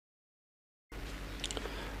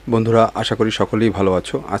বন্ধুরা, আশা করি সকলেই ভালো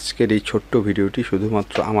আছো। আজকের এই ছোট্ট ভিডিওটি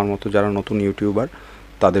শুধুমাত্র আমার মতো যারা নতুন ইউটিউবার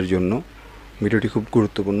তাদের জন্য। ভিডিওটি খুব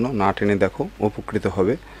গুরুত্বপূর্ণ, না টেনে দেখো, উপকৃত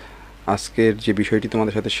হবে। আজকের যে বিষয়টি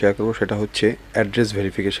তোমাদের সাথে শেয়ার করব সেটা হচ্ছে অ্যাড্রেস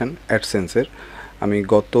ভেরিফিকেশান অ্যাডসেন্সের। আমি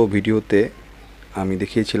গত ভিডিওতে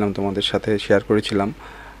দেখিয়েছিলাম, তোমাদের সাথে শেয়ার করেছিলাম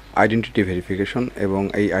আইডেন্টিটি ভেরিফিকেশন, এবং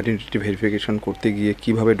এই আইডেন্টিটি ভেরিফিকেশন করতে গিয়ে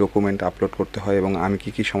কিভাবে ডকুমেন্ট আপলোড করতে হয় এবং আমি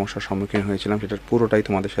কী সমস্যার সম্মুখীন হয়েছিলাম সেটার পুরোটাই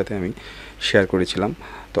তোমাদের সাথে আমি শেয়ার করেছিলাম।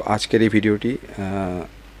 তো আজকের এই ভিডিওটি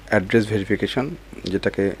অ্যাড্রেস ভেরিফিকেশন,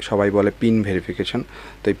 যেটাকে সবাই বলে পিন ভেরিফিকেশন।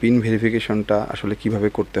 তো এই পিন ভেরিফিকেশনটা আসলে কিভাবে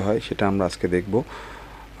করতে হয় সেটা আমরা আজকে দেখব।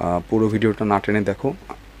 পুরো ভিডিওটা না টেনে দেখো,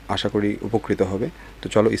 আশা করি উপকৃত হবে। তো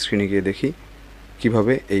চলো স্ক্রিনে গিয়ে দেখি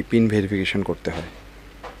কিভাবে এই পিন ভেরিফিকেশন করতে হয়।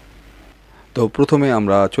 তো প্রথমে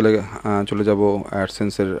আমরা চলে যাব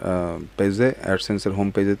অ্যাডসেন্সের পেজে। অ্যাডসেন্সের হোম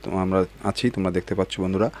পেজে আমরা আছি, তোমরা দেখতে পাচ্ছ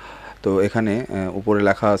বন্ধুরা। তো এখানে উপরে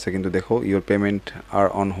লেখা আছে কিন্তু দেখো, your payment R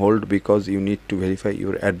on hold because you need to verify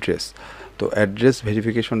your address. তো অ্যাড্রেস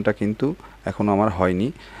ভেরিফিকেশনটা কিন্তু এখনও আমার হয়নি।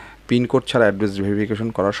 পিনকোড ছাড়া অ্যাড্রেস ভেরিফিকেশন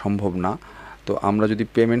করা সম্ভব না। তো আমরা যদি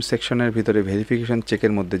পেমেন্ট সেকশনের ভিতরে ভেরিফিকেশন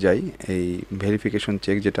চেকের মধ্যে যাই, এই ভেরিফিকেশন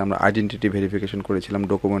চেক যেটা আমরা আইডেন্টিটি ভেরিফিকেশন করেছিলাম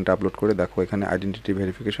ডকুমেন্ট আপলোড করে, দেখো এখানে আইডেন্টিটি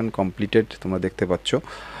ভেরিফিকেশন কমপ্লিটেড তোমরা দেখতে পাচ্ছ।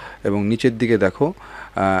 এবং নিচের দিকে দেখো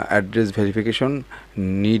অ্যাড্রেস ভেরিফিকেশন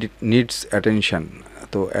নিডস অ্যাটেনশন।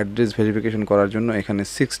 তো অ্যাড্রেস ভেরিফিকেশন করার জন্য এখানে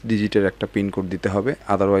 6 ডিজিটের একটা পিনকোড দিতে হবে,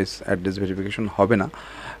 আদারওয়াইজ অ্যাড্রেস ভেরিফিকেশন হবে না।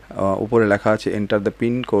 উপরে লেখা আছে enter the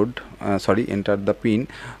pin code, enter the pin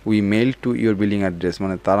we mail to your billing address.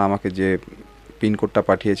 মানে তারা আমাকে যে পিনকোডটা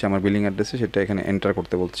পাঠিয়েছে আমার বিলিং অ্যাড্রেসে, সেটা এখানে এন্টার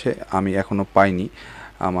করতে বলছে। আমি এখনও পাইনি,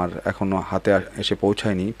 আমার এখনও হাতে এসে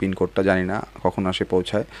পৌঁছায়নি পিনকোডটা, জানি না কখন আসে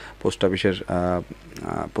পৌঁছায়।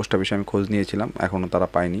 পোস্ট অফিসে আমি খোঁজ নিয়েছিলাম, এখনও তারা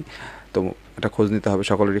পায়নি। তো এটা খোঁজ নিতে হবে,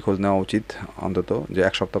 সকলেরই খোঁজ নেওয়া উচিত, অন্তত যে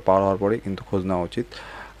 1 সপ্তাহ পার হওয়ার পরে কিন্তু খোঁজ নেওয়া উচিত।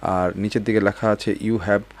 আর নিচের দিকে লেখা আছে ইউ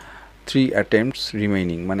হ্যাভ 3 অ্যাটেম্পটস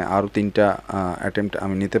রিমেইনিং, মানে আরও 3টা অ্যাটেম্পট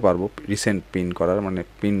আমি নিতে পারবো রিসেন্ট পিন করার, মানে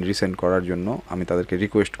পিন রিসেন্ট করার জন্য আমি তাদেরকে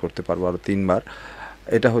রিকোয়েস্ট করতে পারবো আরও 3বার।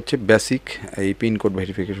 এটা হচ্ছে বেসিক এই পিনকোড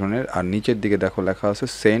ভেরিফিকেশনের। আর নিচের দিকে দেখো লেখা আছে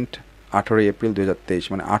সেন্ট 18 এপ্রিল 2023,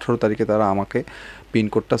 মানে 18 তারিখে তারা আমাকে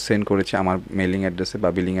পিনকোডটা সেন্ড করেছে, আমার মেলিং অ্যাড্রেসে বা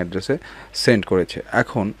বিলিং অ্যাড্রেসে সেন্ড করেছে।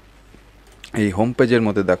 এখন এই হোম পেজের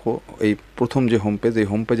মধ্যে দেখো, এই প্রথম যে হোম পেজ, এই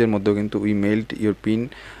হোম পেজের মধ্যেও কিন্তু we মেইলড your pin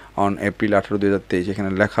on April 18, 2023 এখানে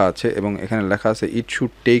লেখা আছে। এবং এখানে লেখা আছে it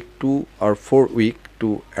should take 2 or 4 week to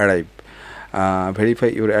arrive, verify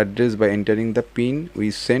your address by entering the pin we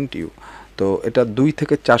sent you. তো এটা 2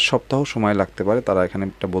 থেকে 4 সপ্তাহ সময় লাগতে পারে, তারা এখানে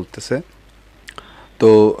এটা বলতেছে। তো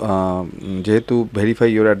যেহেতু verify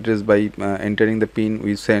your address by entering the pin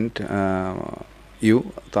we sent you,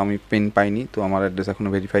 তো আমি পিন পাইনি, তো আমার অ্যাড্রেস এখনও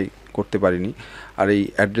ভেরিফাই করতে পারিনি। আর এই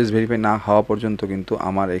অ্যাড্রেস ভেরিফাই না হওয়া পর্যন্ত কিন্তু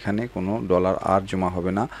আমার এখানে কোনো ডলার আর জমা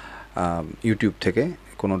হবে না, ইউটিউব থেকে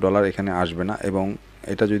কোনো ডলার এখানে আসবে না। এবং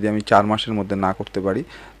এটা যদি আমি 4 মাসের মধ্যে না করতে পারি,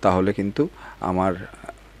 তাহলে কিন্তু আমার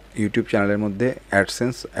ইউটিউব চ্যানেলের মধ্যে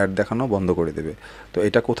অ্যাডসেন্স অ্যাড দেখানো বন্ধ করে দেবে। তো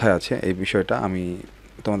এটা কোথায় আছে এই বিষয়টা আমি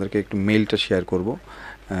তোমাদেরকে একটু মেইলটা শেয়ার করব।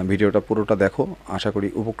 ভিডিওটা পুরোটা দেখো, আশা করি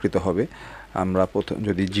উপকৃত হবে। আমরা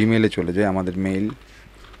যদি জিমেলে চলে যাই, আমাদের মেইল,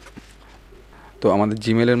 তো আমাদের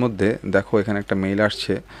জিমেলের মধ্যে দেখো এখানে একটা মেইল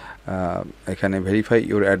আসছে, এখানে verify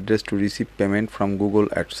your address to receive payment from Google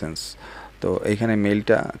AdSense. তো এইখানে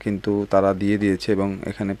মেইলটা কিন্তু তারা দিয়ে দিয়েছে, এবং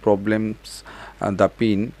এখানে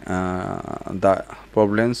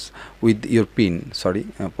প্রবলেমস উইথ ইউর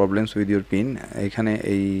পিন, এখানে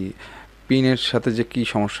এই পিনের সাথে যে কী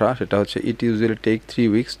সমস্যা সেটা হচ্ছে ইট ইউজুয়ালি টেক 3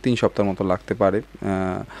 উইকস, 3 সপ্তাহের মতো লাগতে পারে।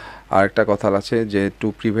 আরেকটা কথা আছে যে to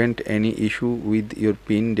prevent any issue with your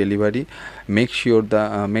pin delivery make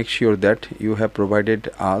sure that you have provided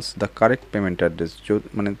us the correct payment address.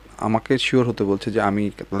 মানে আমাকে শিওর হতে বলছে যে আমি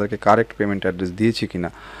তাদেরকে কারেক্ট পেমেন্ট অ্যাড্রেস দিয়েছি কিনা,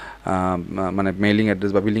 মানে মেইলিং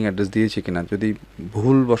অ্যাড্রেস বা বিলিং অ্যাড্রেস দিয়েছি কিনা। যদি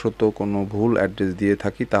ভুলবশত কোনো ভুল অ্যাড্রেস দিয়ে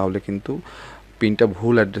থাকি, তাহলে কিন্তু পিনটা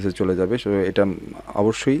ভুল অ্যাড্রেসে চলে যাবে। সো এটা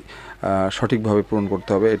অবশ্যই সঠিকভাবে পূরণ করতে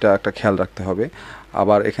হবে, এটা একটা খেয়াল রাখতে হবে।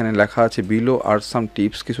 আবার এখানে লেখা আছে বিলো আর সাম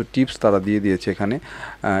টিপস, কিছু টিপস তারা দিয়ে দিয়েছে এখানে।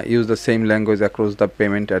 Use the same language across the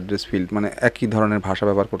payment address field, মানে একই ধরনের ভাষা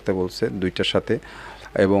ব্যবহার করতে বলছে দুইটার সাথে।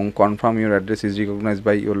 এবং confirm your address is recognise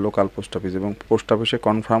by your local post office, এবং পোস্ট অফিসে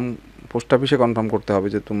কনফার্ম করতে হবে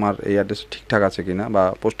যে তোমার এই অ্যাড্রেস ঠিকঠাক আছে কিনা, বা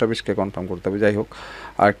পোস্ট অফিসকে কনফার্ম করতে হবে, যাই হোক।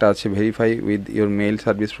 আরেকটা আছে verify with your mail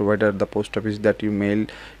service provider the post office that you mail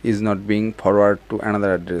is not being forward to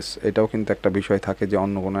another address. এটাও কিন্তু একটা বিষয় থাকে যে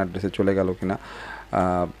অন্য কোনো অ্যাড্রেসে চলে গেল কিনা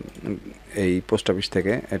এই পোস্ট অফিস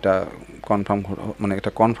থেকে, এটা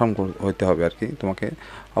কনফার্ম হতে হবে আর কি, তোমাকে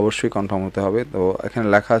অবশ্যই কনফার্ম হতে হবে। তো এখানে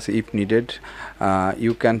লেখা আছে if needed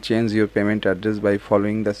you can change your payment address by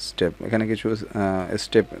following the step. এখানে কিছু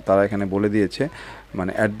স্টেপ তারা এখানে বলে দিয়েছে,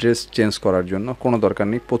 মানে অ্যাড্রেস চেঞ্জ করার জন্য কোনো দরকার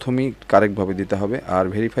নেই, প্রথমেই কারেক্টভাবে দিতে হবে। আর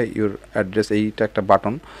ভেরিফাই ইউর অ্যাড্রেস, এইটা একটা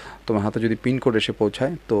বাটন, তোমার হাতে যদি পিন কোড এসে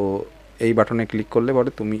পৌঁছায় তো এই বাটনে ক্লিক করলে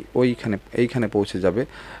পরে তুমি এইখানে পৌঁছে যাবে,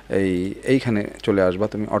 এইখানে চলে আসবা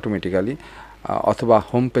তুমি অটোমেটিক্যালি, অথবা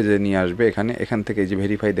হোম পেজে নিয়ে আসবে। এখান থেকে এই যে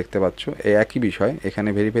ভেরিফাই দেখতে পাচ্ছ, এই একই বিষয়। এখানে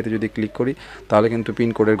ভেরিফাইতে যদি ক্লিক করি তাহলে কিন্তু পিন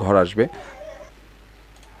কোডের ঘর আসবে।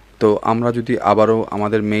 তো আমরা যদি আবারও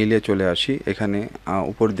আমাদের মেইলে চলে আসি, এখানে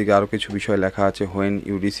উপর দিকে আরও কিছু বিষয় লেখা আছে। When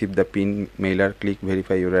you receive the pin mailer click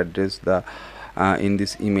verify your address the in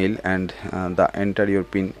this email and the enter your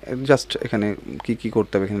pin. Just এখানে কী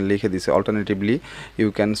করতে হবে এখানে লিখে দিছে। Alternatively you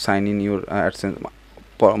can sign in your AdSense,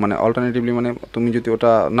 মানে অল্টারনেটিভলি মানে তুমি যদি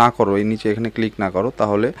ওটা না করো, এই নিচে এখানে ক্লিক না করো,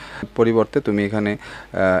 তাহলে পরিবর্তে তুমি এখানে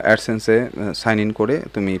অ্যাডসেন্সে সাইন ইন করে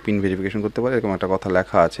তুমি পিন ভেরিফিকেশন করতে পারো, এরকম একটা কথা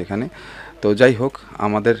লেখা আছে এখানে। তো যাই হোক,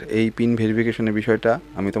 আমাদের এই পিন ভেরিফিকেশনের বিষয়টা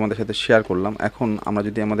আমি তোমাদের সাথে শেয়ার করলাম। এখন আমরা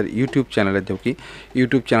যদি আমাদের ইউটিউব চ্যানেলে ঢুকি,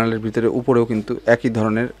 ইউটিউব চ্যানেলের ভিতরে উপরেও কিন্তু একই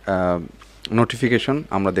ধরনের নোটিফিকেশন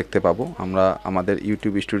আমরা দেখতে পাবো। আমরা আমাদের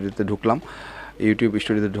ইউটিউব স্টুডিওতে ঢুকলাম, ইউটিউব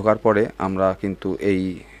স্টুডিওতে ঢোকার পরে আমরা কিন্তু এই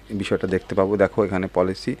বিষয়টা দেখতে পাবো। দেখো এখানে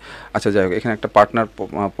পলিসি, আচ্ছা যাই হোক, এখানে একটা পার্টনার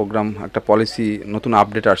প্রোগ্রাম, একটা পলিসি নতুন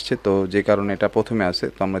আপডেট আসছে, তো যে কারণে এটা প্রথমে আসে।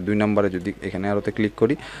 তো আমরা 2 নম্বরে যদি এখানে আরোতে ক্লিক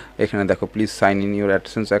করি, এখানে দেখো please sign in your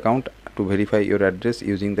AdSense account to verify your address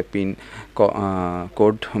using the pin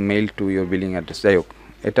code mail to your billing address. যাই হোক,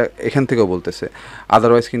 এটা এখান থেকেও বলতেছে,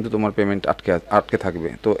 আদারওয়াইজ কিন্তু তোমার পেমেন্ট আটকে থাকবে।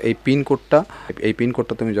 তো এই পিন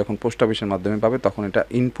কোডটা তুমি যখন পোস্ট অফিসের মাধ্যমে পাবে, তখন এটা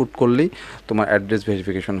ইনপুট করলেই তোমার অ্যাড্রেস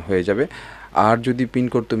ভেরিফিকেশন হয়ে যাবে। আর যদি পিন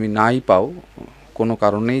কোড তুমি নাই পাও, কোনো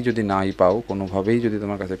কারণেই যদি নাই পাও, কোনোভাবেই যদি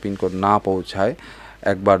তোমার কাছে পিন কোড না পৌঁছায়,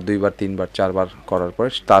 1 বার 2 বার 3 বার 4 বার করার পরে,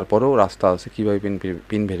 তারপরেও রাস্তা আছে কীভাবে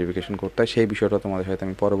পিন ভেরিফিকেশন করতে হয়, সেই বিষয়টা তোমাদের সাথে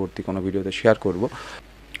আমি পরবর্তী কোনো ভিডিওতে শেয়ার করব।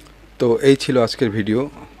 তো এই ছিল আজকের ভিডিও।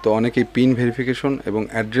 তো অনেকেই পিন ভেরিফিকেশন এবং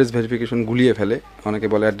অ্যাড্রেস ভেরিফিকেশন গুলিয়ে ফেলে, অনেকে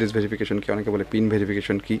বলে অ্যাড্রেস ভেরিফিকেশন কি, অনেকে বলে পিন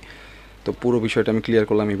ভেরিফিকেশন কি। তো পুরো বিষয়টা আমি ক্লিয়ার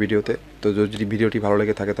করলাম এই ভিডিওতে। তো যদি ভিডিওটি ভালো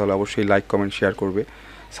লেগে থাকে তাহলে অবশ্যই লাইক কমেন্ট শেয়ার করবে,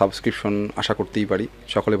 সাবস্ক্রিপশন আশা করতেই পারি।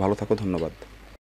 সকলে ভালো থাকো, ধন্যবাদ।